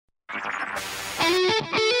HT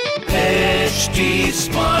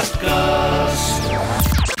Smartcast.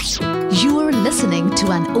 You are listening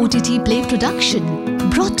to an OTTplay production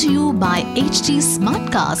brought to you by HT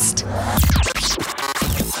Smartcast.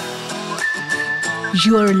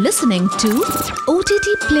 You are listening to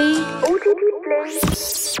OTTplay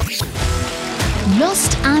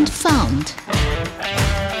Lost and Found.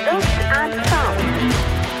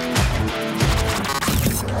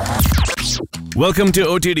 Welcome to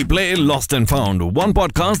OTTplay Lost and Found, one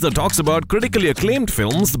podcast that talks about critically acclaimed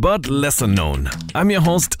films but lesser known. I'm your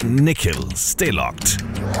host, Nikhil. Stay locked.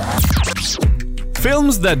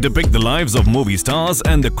 Films that depict the lives of movie stars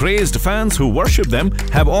and the crazed fans who worship them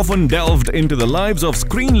have often delved into the lives of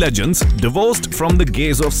screen legends divorced from the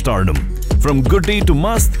gaze of stardom. From Guddi to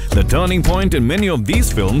Mast, the turning point in many of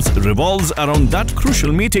these films revolves around that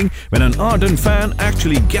crucial meeting when an ardent fan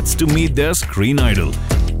actually gets to meet their screen idol.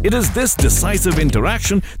 It is this decisive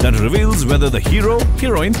interaction that reveals whether the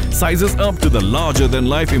heroine sizes up to the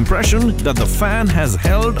larger-than-life impression that the fan has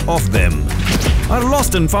held of them. Our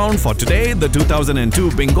Lost and Found for today, the 2002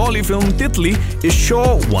 Bengali film Titli, is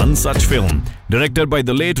sure one such film. Directed by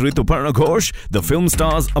the late Rituparna Ghosh, the film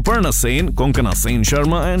stars Aparna Sen, Konkona Sen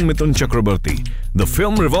Sharma and Mithun Chakraborty. The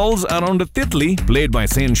film revolves around a Titli, played by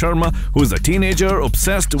Sen Sharma, who is a teenager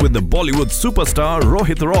obsessed with the Bollywood superstar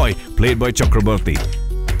Rohit Roy, played by Chakraborty.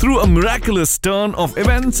 Through a miraculous turn of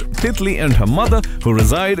events, Titli and her mother, who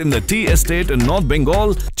reside in the tea estate in North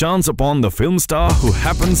Bengal, chance upon the film star who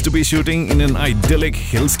happens to be shooting in an idyllic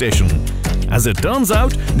hill station. As it turns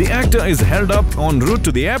out, the actor is held up en route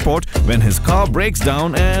to the airport when his car breaks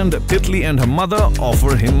down and Titli and her mother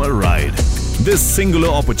offer him a ride. This singular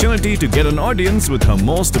opportunity to get an audience with her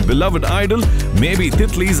most beloved idol may be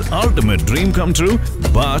Titli's ultimate dream come true,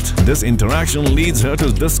 but this interaction leads her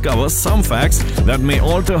to discover some facts that may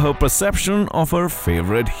alter her perception of her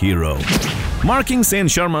favorite hero. Marking Sen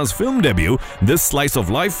Sharma's film debut, this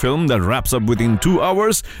slice-of-life film that wraps up within 2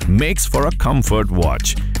 hours makes for a comfort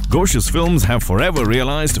watch. Ghosh's films have forever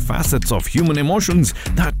realized facets of human emotions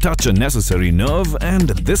that touch a necessary nerve, and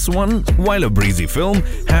this one, while a breezy film,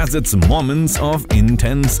 has its moments of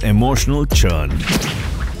intense emotional churn.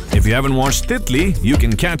 If you haven't watched Titli, you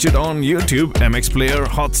can catch it on YouTube, MX Player,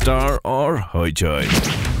 Hotstar or Hoichoi.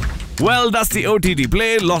 Well, that's the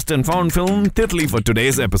OTTplay Lost and Found film Titli for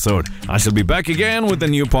today's episode. I shall be back again with a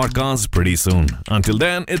new podcast pretty soon. Until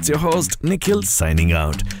then, it's your host Nikhil signing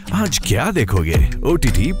out. Aaj kya dekhoge?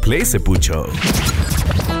 OTTplay se poocho.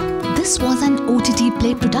 This was an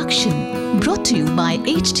OTTplay production brought to you by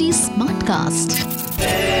HT Smartcast.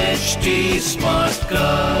 HT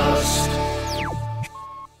Smartcast.